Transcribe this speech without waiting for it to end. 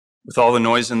With all the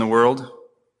noise in the world,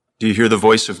 do you hear the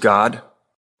voice of God?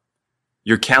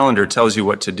 Your calendar tells you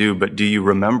what to do, but do you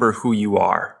remember who you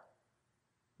are?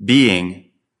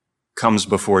 Being comes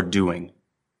before doing.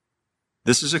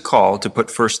 This is a call to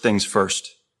put first things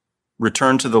first.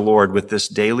 Return to the Lord with this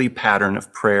daily pattern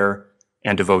of prayer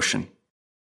and devotion.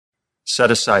 Set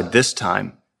aside this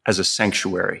time as a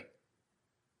sanctuary.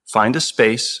 Find a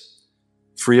space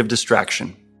free of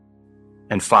distraction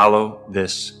and follow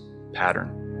this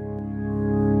pattern.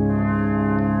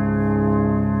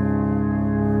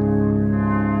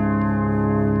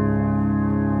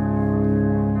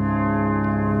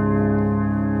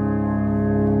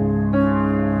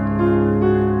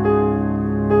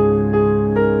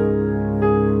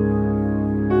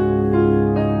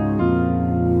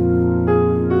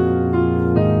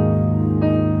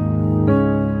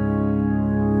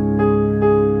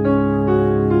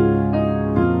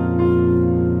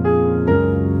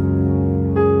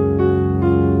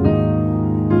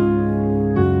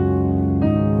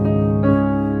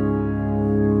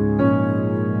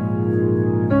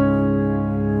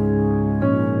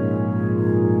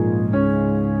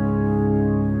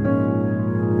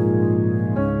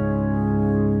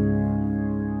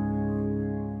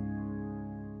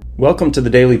 Welcome to the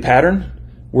Daily Pattern.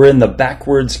 We're in the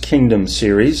Backwards Kingdom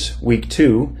series, week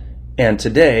 2, and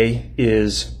today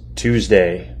is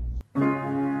Tuesday.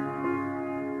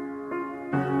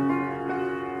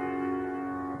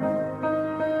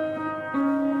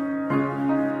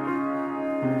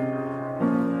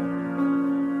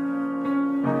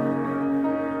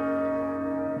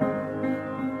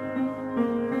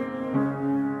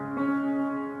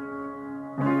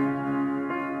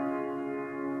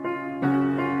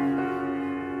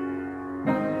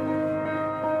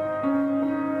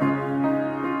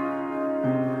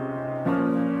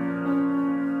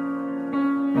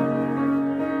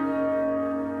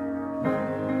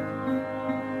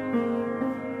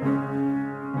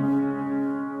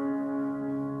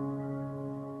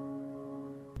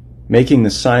 Making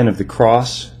the sign of the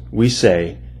cross, we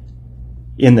say,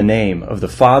 in the name of the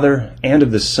Father, and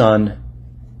of the Son,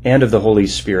 and of the Holy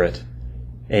Spirit.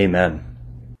 Amen.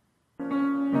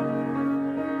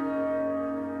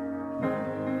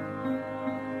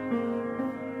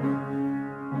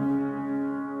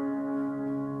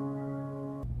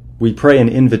 We pray an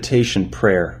invitation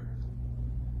prayer.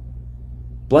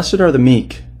 Blessed are the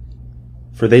meek,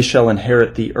 for they shall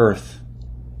inherit the earth.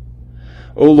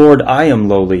 O Lord, I am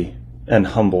lowly and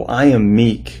humble. I am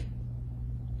meek,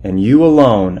 and you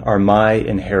alone are my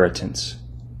inheritance.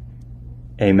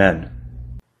 Amen.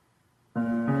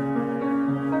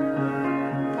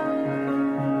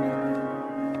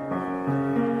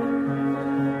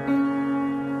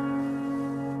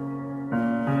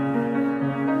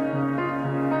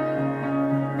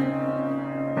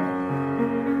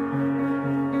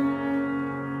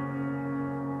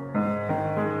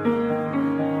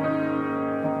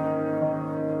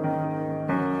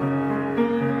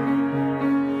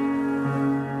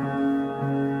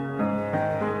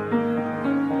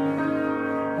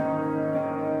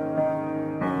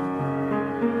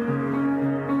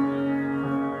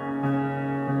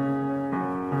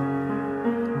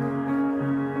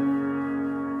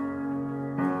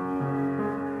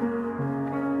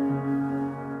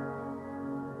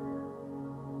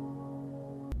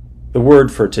 The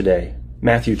word for today,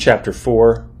 Matthew chapter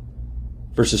 4,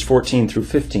 verses 14 through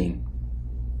 15.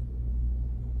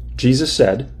 Jesus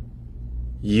said,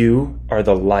 "You are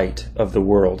the light of the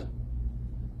world.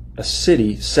 A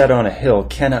city set on a hill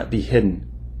cannot be hidden.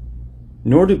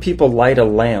 Nor do people light a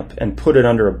lamp and put it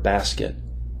under a basket,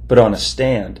 but on a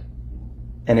stand,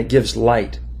 and it gives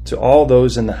light to all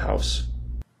those in the house."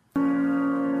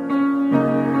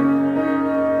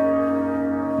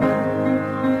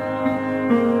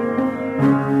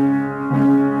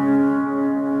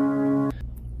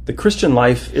 The Christian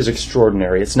life is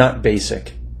extraordinary. It's not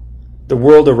basic. The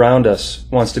world around us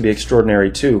wants to be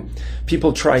extraordinary too.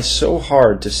 People try so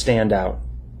hard to stand out.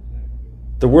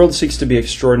 The world seeks to be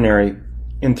extraordinary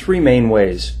in 3 main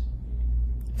ways.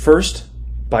 First,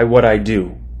 by what I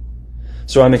do.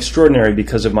 So I'm extraordinary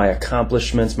because of my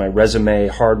accomplishments, my resume,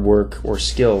 hard work, or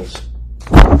skills.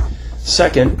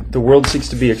 Second, the world seeks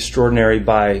to be extraordinary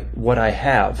by what I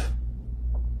have.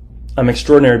 I'm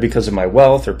extraordinary because of my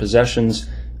wealth or possessions,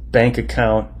 bank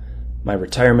account, my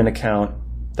retirement account,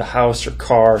 the house or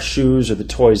car, shoes, or the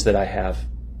toys that I have.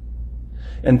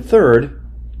 And third,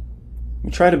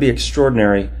 we try to be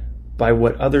extraordinary by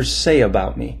what others say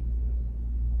about me.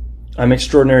 I'm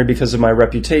extraordinary because of my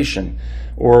reputation,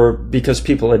 or because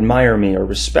people admire me or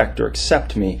respect or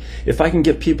accept me. If I can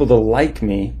get people to like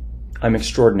me, I'm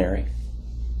extraordinary.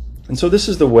 And so this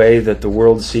is the way that the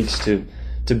world seeks to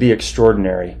be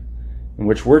extraordinary, in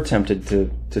which we're tempted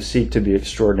to seek to be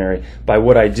extraordinary by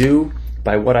what I do,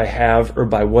 by what I have, or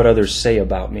by what others say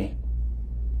about me.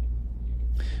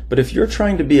 But if you're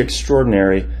trying to be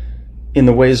extraordinary in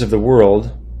the ways of the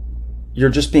world, you're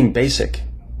just being basic,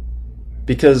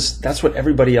 because that's what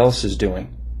everybody else is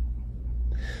doing.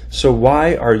 So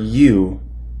why are you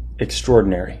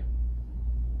extraordinary?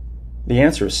 The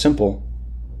answer is simple,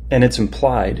 and it's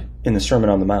implied in the Sermon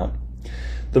on the Mount.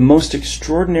 The most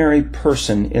extraordinary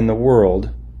person in the world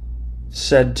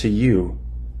said to you,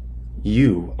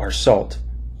 "You are salt.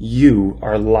 You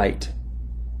are light."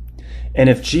 And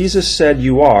if Jesus said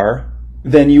you are,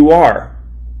 then you are.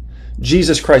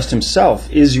 Jesus Christ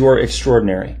himself is your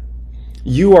extraordinary.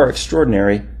 You are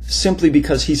extraordinary simply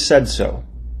because he said so.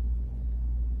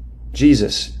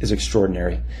 Jesus is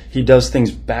extraordinary. He does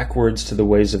things backwards to the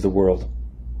ways of the world.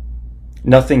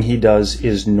 Nothing he does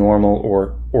is normal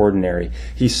or ordinary.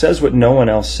 He says what no one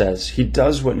else says. He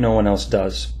does what no one else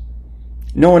does.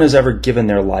 No one has ever given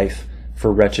their life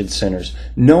for wretched sinners.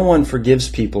 No one forgives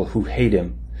people who hate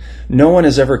him. No one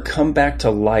has ever come back to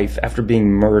life after being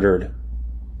murdered.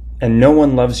 And no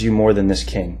one loves you more than this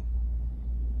king.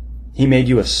 He made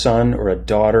you a son or a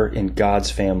daughter in God's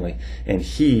family, and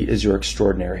he is your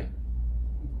extraordinary.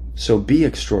 So be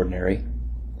extraordinary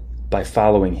by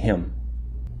following him.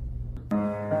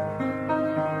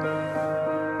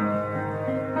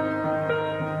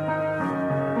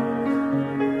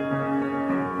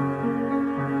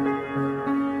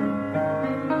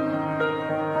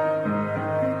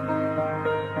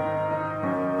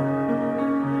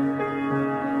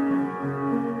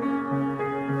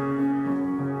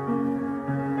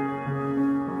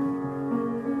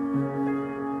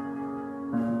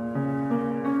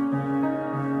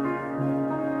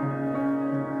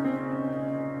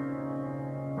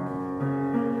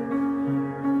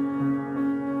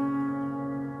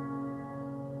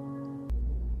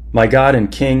 My God and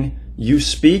King, you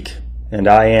speak, and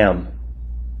I am.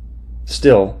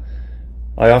 Still,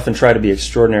 I often try to be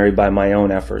extraordinary by my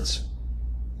own efforts.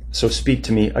 So speak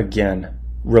to me again.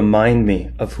 Remind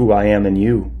me of who I am in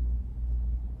you.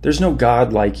 There's no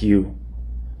God like you.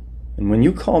 And when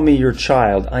you call me your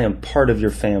child, I am part of your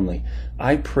family.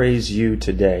 I praise you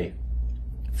today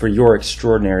for your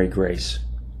extraordinary grace.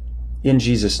 In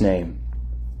Jesus' name,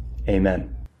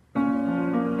 amen.